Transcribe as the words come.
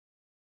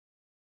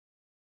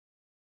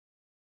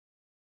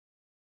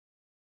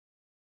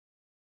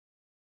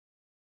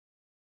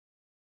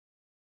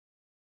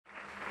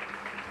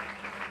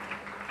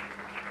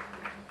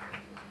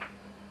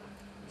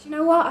Do you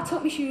know what? I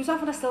took my shoes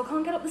off and I still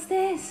can't get up the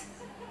stairs.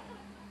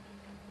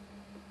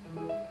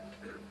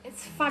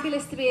 It's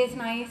fabulous to be here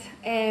tonight.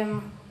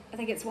 I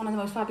think it's one of the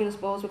most fabulous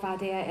balls we've had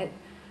here at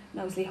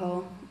Knowsley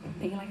Hall.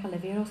 Maybe like I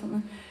live here or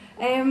something.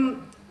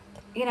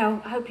 You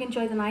know, I hope you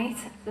enjoy the night.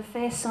 The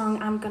first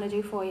song I'm going to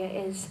do for you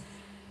is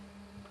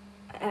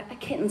a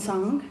kitten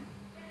song.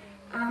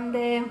 And,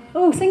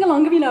 oh, sing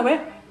along if you know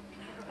it.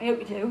 I hope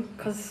you do,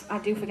 because I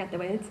do forget the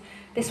words.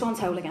 This one's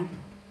Whole Again.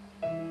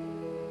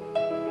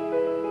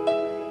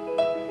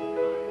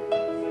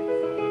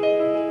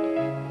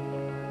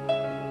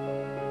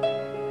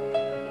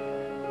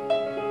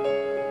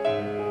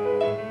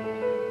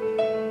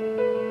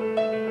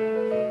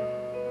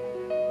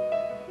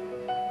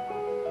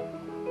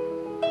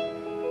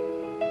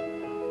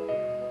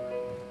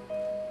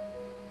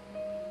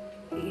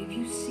 If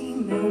you see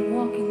me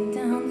walking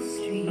down the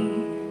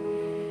street,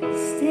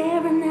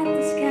 staring at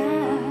the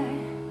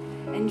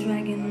sky and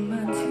dragging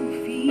my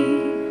 2 feet,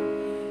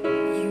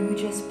 you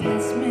just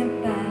pass me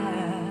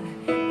by.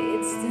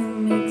 It still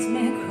makes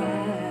me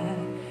cry,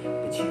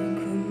 but you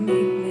could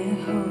make me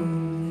whole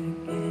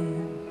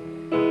again.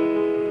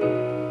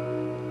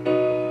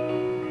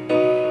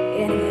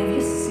 And if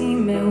you see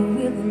me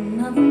with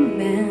another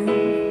man,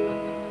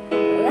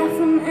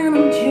 laughing and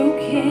I'm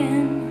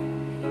joking,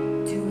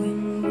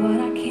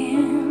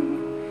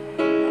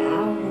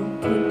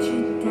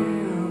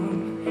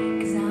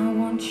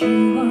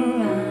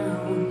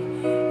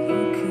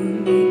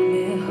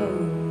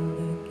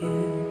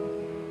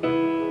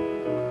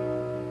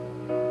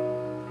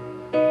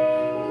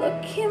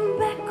 looking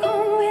back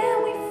on where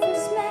we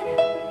first met,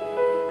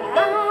 I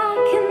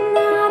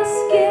cannot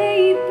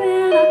escape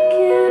and I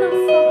cannot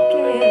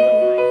forget.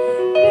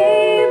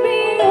 Baby,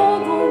 you're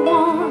the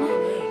one,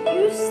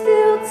 you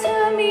still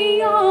turn me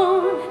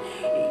on,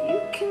 you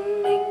can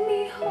make me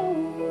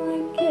whole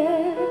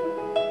again.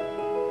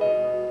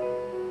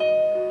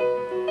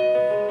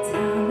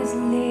 Time is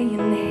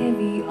laying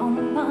heavy on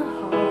my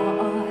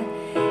heart,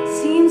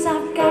 seems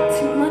I've got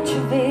too much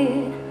of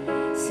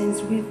it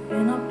since we've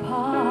been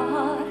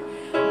apart.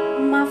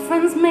 My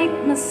friends make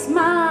me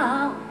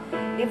smile,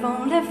 if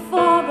only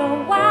for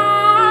a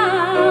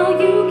while.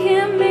 You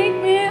can make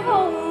me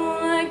whole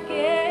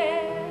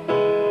again.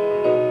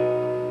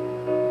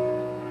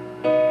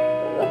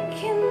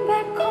 Looking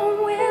back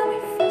on where we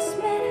first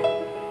met,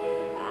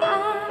 I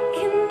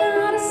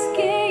cannot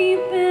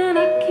escape and I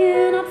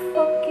cannot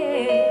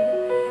forget.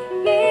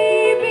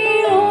 Baby,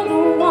 you're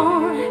the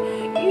one,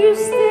 you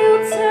still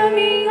turn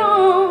me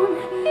on,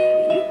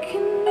 you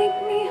can make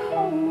me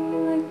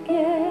whole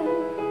again.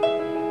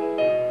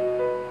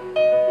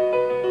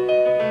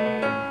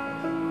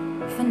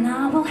 For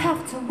now we'll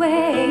have to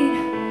wait,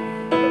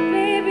 but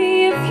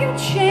baby, if you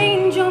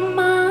change your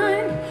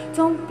mind,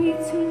 don't be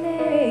too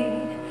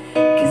late,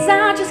 'cause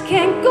I just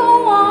can't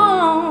go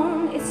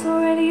on, it's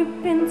already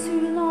been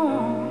too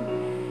long,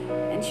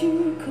 and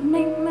you could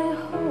make me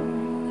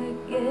whole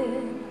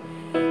again.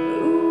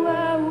 Ooh,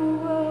 oh,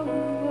 oh,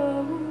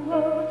 oh,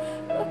 oh.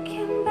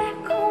 Looking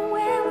back on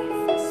where we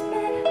first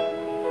met,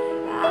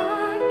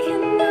 I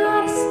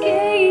cannot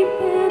escape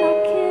and I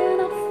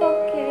cannot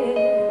forget.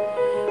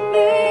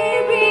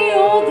 Baby,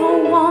 you're the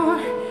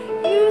one,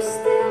 you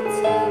still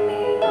turn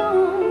me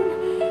on,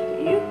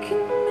 you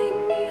can make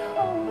me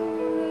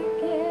whole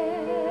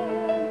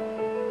again.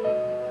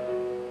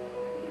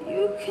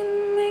 You can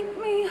make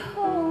me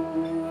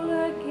whole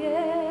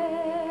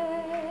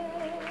again.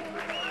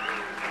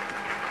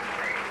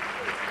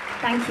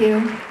 Thank you.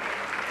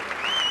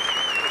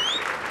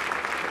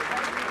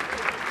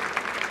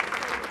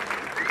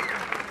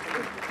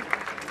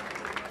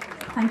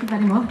 Thank you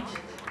very much.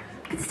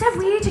 It's so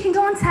weird, you can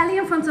go on telly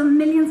in front of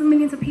millions and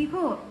millions of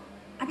people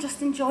and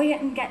just enjoy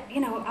it and get,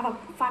 you know, have a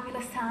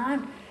fabulous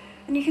time.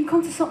 And you can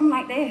come to something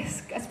like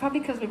this, it's probably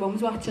because my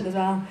mum's watching as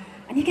well,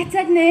 and you get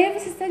dead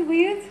nervous, it's dead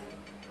weird.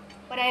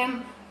 But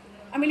I'm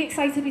really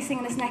excited to be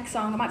singing this next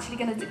song. I'm actually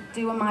going to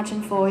do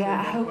Imagine for you.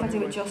 I hope I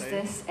do it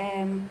justice.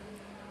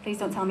 Please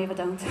don't tell me if I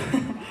don't.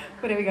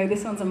 But here we go,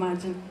 this one's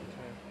Imagine.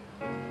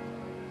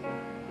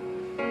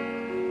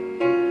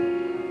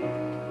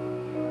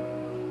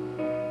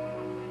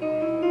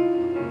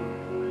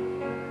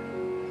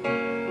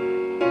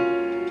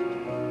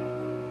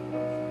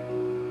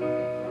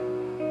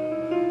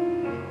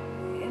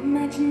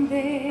 Imagine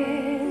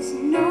there's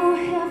no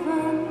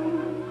heaven.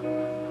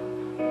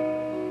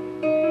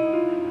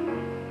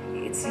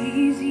 It's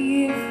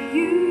easy if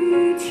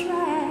you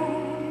try.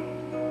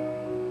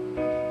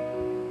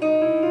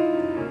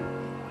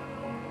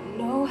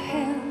 No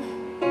hell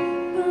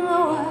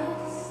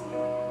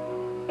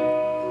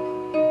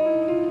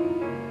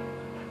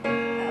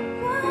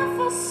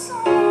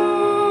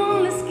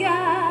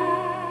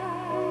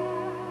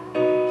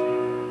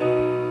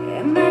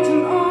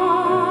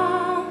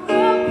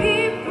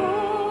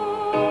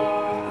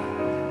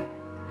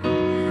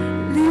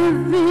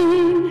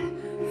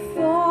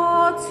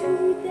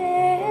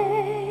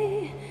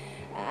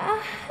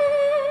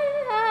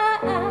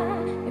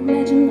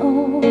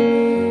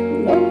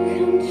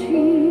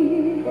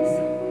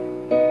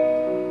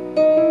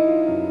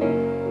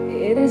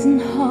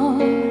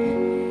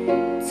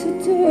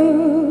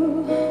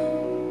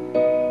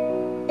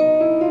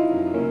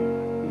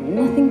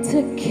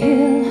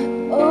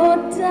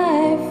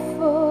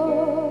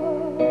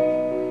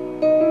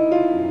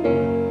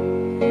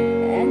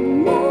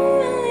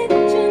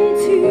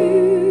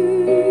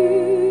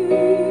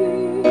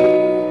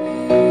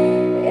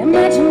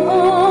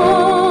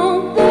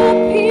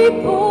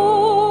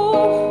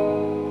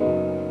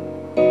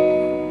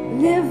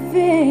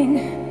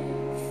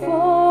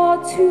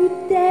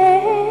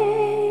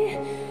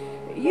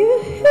You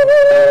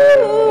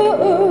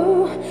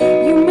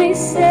may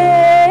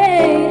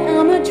say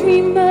I'm a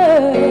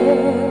dreamer,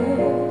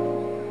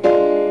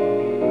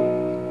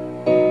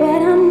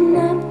 but I'm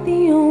not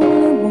the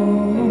only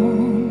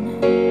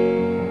one.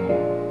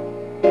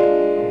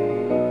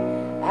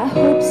 I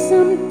hope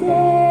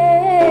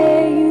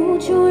someday you'll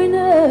join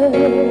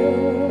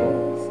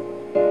us,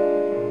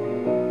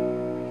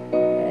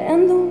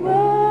 and the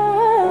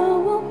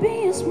world will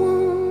be as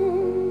one.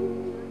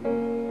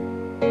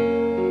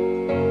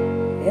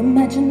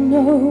 Imagine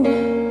no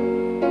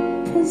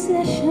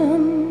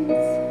possessions.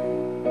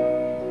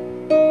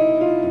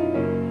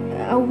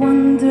 I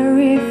wonder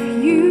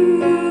if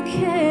you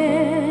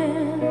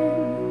can.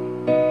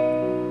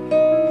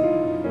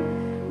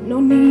 No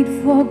need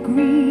for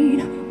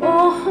greed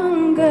or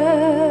hunger.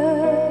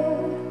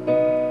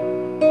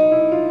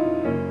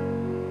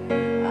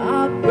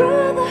 Our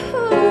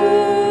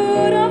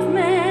brotherhood of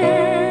man.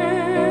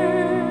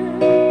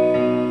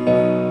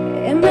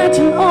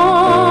 Imagine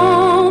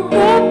all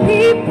the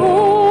people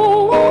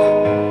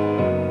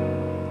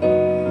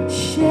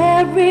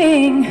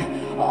sharing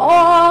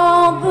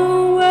all the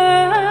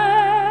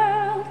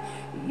world.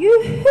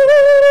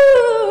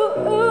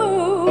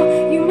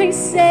 You may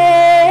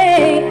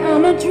say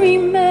I'm a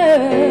dreamer,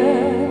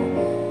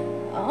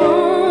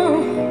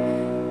 oh,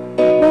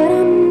 but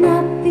I'm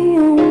not the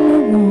only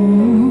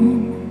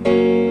one.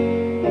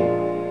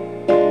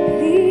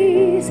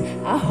 Please,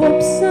 I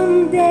hope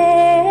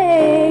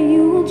someday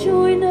you will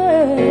join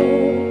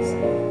us,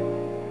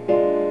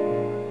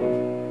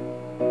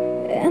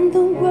 and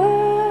the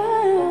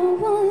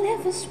world will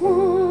live as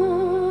one.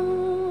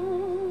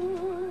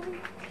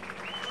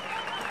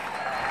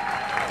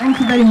 Thank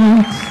you very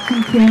much.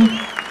 Thank you.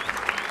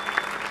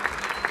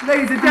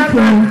 Ladies and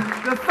gentlemen,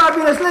 the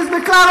fabulous Liz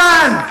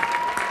McClarnon!